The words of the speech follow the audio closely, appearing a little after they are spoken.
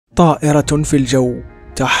طائرة في الجو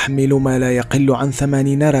تحمل ما لا يقل عن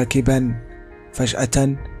 80 راكبا،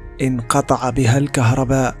 فجأة انقطع بها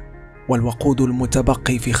الكهرباء، والوقود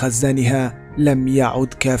المتبقي في خزانها لم يعد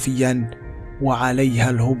كافيا، وعليها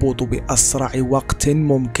الهبوط بأسرع وقت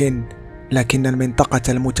ممكن. لكن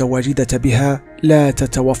المنطقة المتواجدة بها لا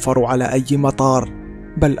تتوفر على أي مطار،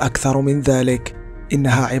 بل أكثر من ذلك،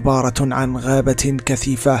 إنها عبارة عن غابة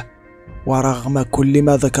كثيفة. ورغم كل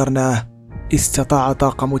ما ذكرناه، استطاع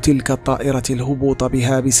طاقم تلك الطائرة الهبوط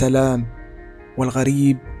بها بسلام.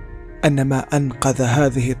 والغريب أن ما أنقذ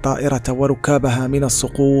هذه الطائرة وركابها من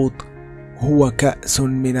السقوط هو كأس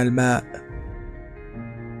من الماء.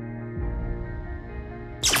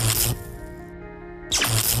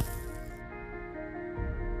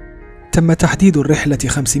 تم تحديد الرحلة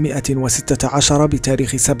 516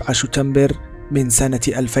 بتاريخ 7 شتنبر من سنة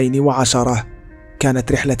 2010.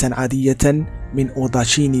 كانت رحلة عادية من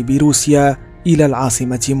أوداشيني بروسيا إلى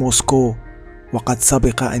العاصمة موسكو، وقد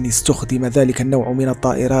سبق أن استخدم ذلك النوع من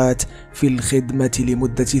الطائرات في الخدمة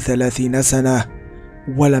لمدة 30 سنة،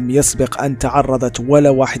 ولم يسبق أن تعرضت ولا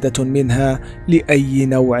واحدة منها لأي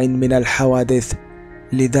نوع من الحوادث.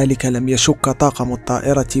 لذلك لم يشك طاقم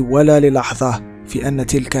الطائرة ولا للحظة في أن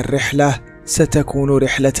تلك الرحلة ستكون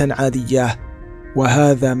رحلة عادية،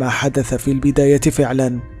 وهذا ما حدث في البداية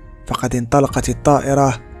فعلا. فقد انطلقت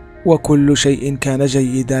الطائرة وكل شيء كان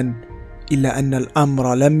جيدا، إلا أن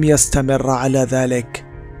الأمر لم يستمر على ذلك.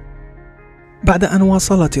 بعد أن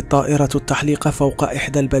واصلت الطائرة التحليق فوق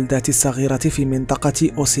إحدى البلدات الصغيرة في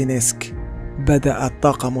منطقة أوسينسك، بدأ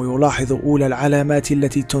الطاقم يلاحظ أولى العلامات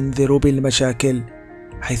التي تنذر بالمشاكل،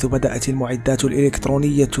 حيث بدأت المعدات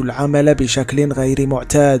الإلكترونية العمل بشكل غير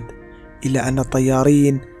معتاد. إلا أن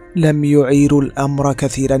الطيارين لم يعيروا الأمر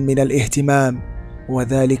كثيرا من الاهتمام،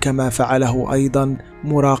 وذلك ما فعله أيضا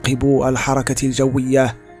مراقبو الحركة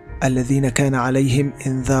الجوية الذين كان عليهم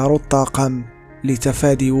إنذار الطاقم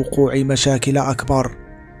لتفادي وقوع مشاكل أكبر.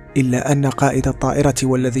 إلا أن قائد الطائرة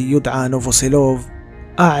والذي يدعى نوفوسيلوف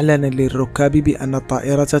أعلن للركاب بأن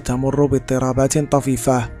الطائرة تمر باضطرابات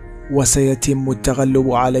طفيفة وسيتم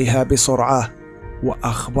التغلب عليها بسرعة،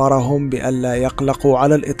 وأخبرهم بأن لا يقلقوا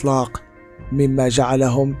على الإطلاق، مما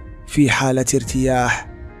جعلهم في حالة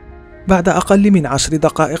ارتياح. بعد أقل من 10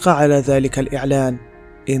 دقائق على ذلك الإعلان،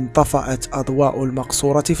 انطفأت أضواء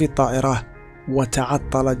المقصورة في الطائرة،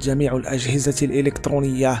 وتعطلت جميع الأجهزة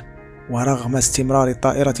الإلكترونية. ورغم استمرار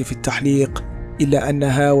الطائرة في التحليق، إلا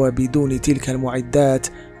أنها وبدون تلك المعدات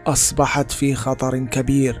أصبحت في خطر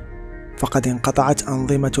كبير، فقد انقطعت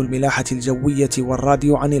أنظمة الملاحة الجوية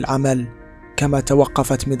والراديو عن العمل، كما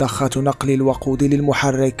توقفت مضخات نقل الوقود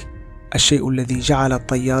للمحرك، الشيء الذي جعل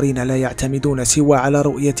الطيارين لا يعتمدون سوى على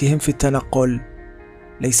رؤيتهم في التنقل.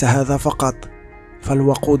 ليس هذا فقط،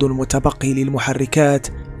 فالوقود المتبقي للمحركات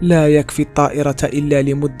لا يكفي الطائرة إلا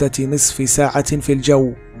لمدة نصف ساعة في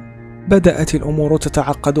الجو. بدأت الأمور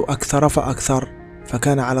تتعقد أكثر فأكثر،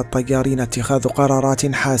 فكان على الطيارين اتخاذ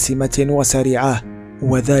قرارات حاسمة وسريعة،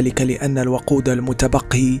 وذلك لأن الوقود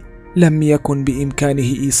المتبقي لم يكن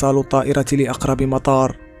بإمكانه إيصال الطائرة لأقرب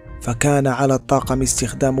مطار، فكان على الطاقم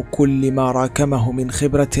استخدام كل ما راكمه من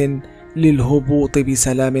خبرة للهبوط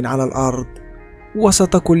بسلام على الأرض.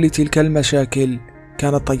 وسط كل تلك المشاكل،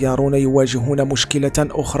 كان الطيارون يواجهون مشكلة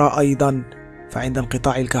أخرى أيضا، فعند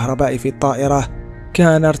انقطاع الكهرباء في الطائرة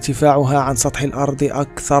كان ارتفاعها عن سطح الأرض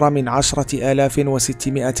أكثر من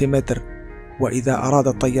 10,600 متر، وإذا أراد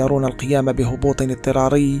الطيارون القيام بهبوط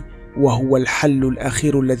اضطراري وهو الحل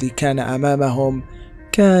الأخير الذي كان أمامهم،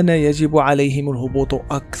 كان يجب عليهم الهبوط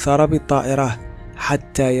أكثر بالطائرة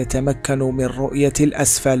حتى يتمكنوا من رؤية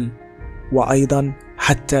الأسفل، وأيضا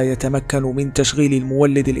حتى يتمكنوا من تشغيل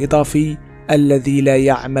المولد الإضافي الذي لا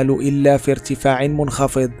يعمل إلا في ارتفاع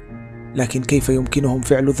منخفض. لكن كيف يمكنهم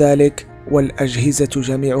فعل ذلك والأجهزة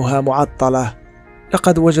جميعها معطلة؟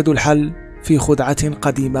 لقد وجدوا الحل في خدعة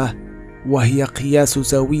قديمة، وهي قياس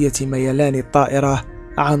زاوية ميلان الطائرة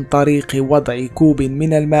عن طريق وضع كوب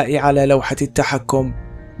من الماء على لوحة التحكم،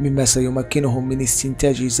 مما سيمكنهم من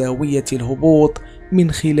استنتاج زاوية الهبوط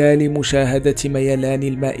من خلال مشاهدة ميلان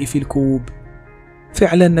الماء في الكوب.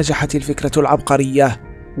 فعلا نجحت الفكرة العبقرية،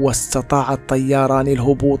 واستطاع الطياران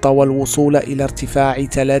الهبوط والوصول إلى ارتفاع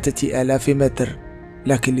 3000 متر.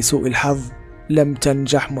 لكن لسوء الحظ لم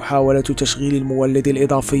تنجح محاولة تشغيل المولد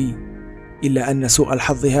الإضافي. إلا أن سوء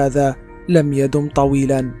الحظ هذا لم يدم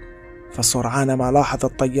طويلا، فسرعان ما لاحظ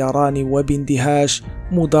الطياران وباندهاش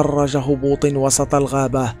مدرج هبوط وسط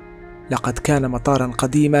الغابة. لقد كان مطارا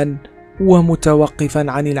قديما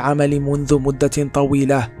ومتوقفا عن العمل منذ مدة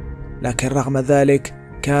طويلة، لكن رغم ذلك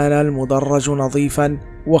كان المدرج نظيفا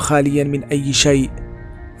وخاليا من أي شيء.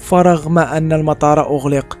 فرغم أن المطار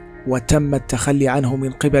أغلق، وتم التخلي عنه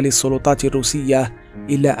من قبل السلطات الروسية،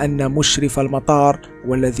 إلا أن مشرف المطار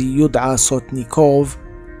والذي يدعى سوتنيكوف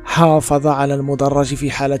حافظ على المدرج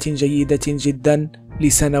في حالة جيدة جدا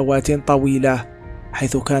لسنوات طويلة،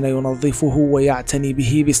 حيث كان ينظفه ويعتني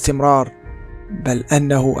به باستمرار، بل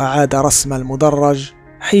أنه أعاد رسم المدرج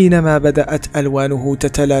حينما بدأت ألوانه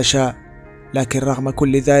تتلاشى. لكن رغم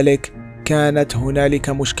كل ذلك كانت هنالك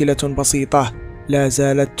مشكلة بسيطة لا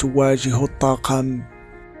زالت تواجه الطاقم.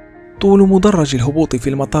 طول مدرج الهبوط في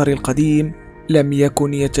المطار القديم لم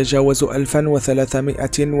يكن يتجاوز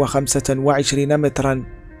 1325 مترا،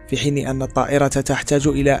 في حين أن الطائرة تحتاج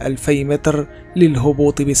إلى 2000 متر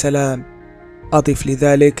للهبوط بسلام. أضف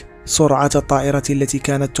لذلك سرعة الطائرة التي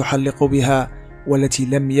كانت تحلق بها، والتي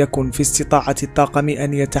لم يكن في استطاعة الطاقم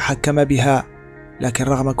أن يتحكم بها. لكن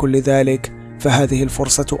رغم كل ذلك فهذه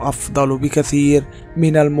الفرصة أفضل بكثير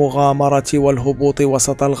من المغامرة والهبوط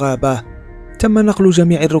وسط الغابة. تم نقل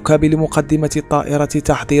جميع الركاب لمقدمة الطائرة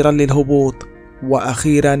تحضيرا للهبوط،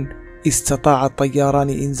 وأخيرا استطاع الطياران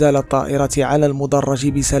إنزال الطائرة على المدرج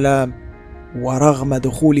بسلام. ورغم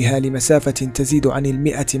دخولها لمسافة تزيد عن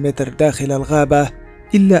 100 متر داخل الغابة،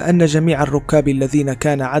 إلا أن جميع الركاب الذين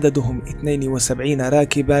كان عددهم 72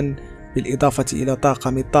 راكبا بالإضافة إلى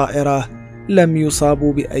طاقم الطائرة لم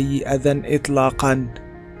يصابوا بأي أذى إطلاقا.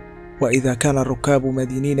 وإذا كان الركاب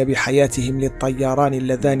مدينين بحياتهم للطياران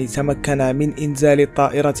اللذان تمكنا من إنزال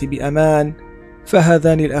الطائرة بأمان،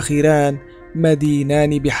 فهذان الأخيران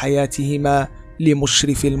مدينان بحياتهما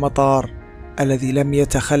لمشرف المطار الذي لم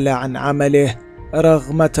يتخلى عن عمله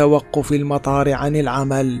رغم توقف المطار عن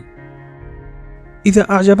العمل.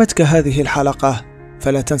 إذا أعجبتك هذه الحلقة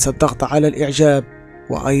فلا تنسى الضغط على الإعجاب،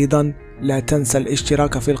 وأيضا لا تنسى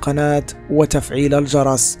الاشتراك في القناة وتفعيل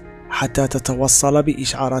الجرس حتى تتوصل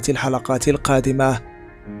بإشعارات الحلقات القادمة.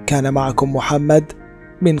 كان معكم محمد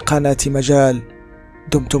من قناة مجال.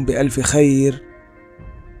 دمتم بألف خير،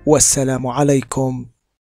 والسلام عليكم.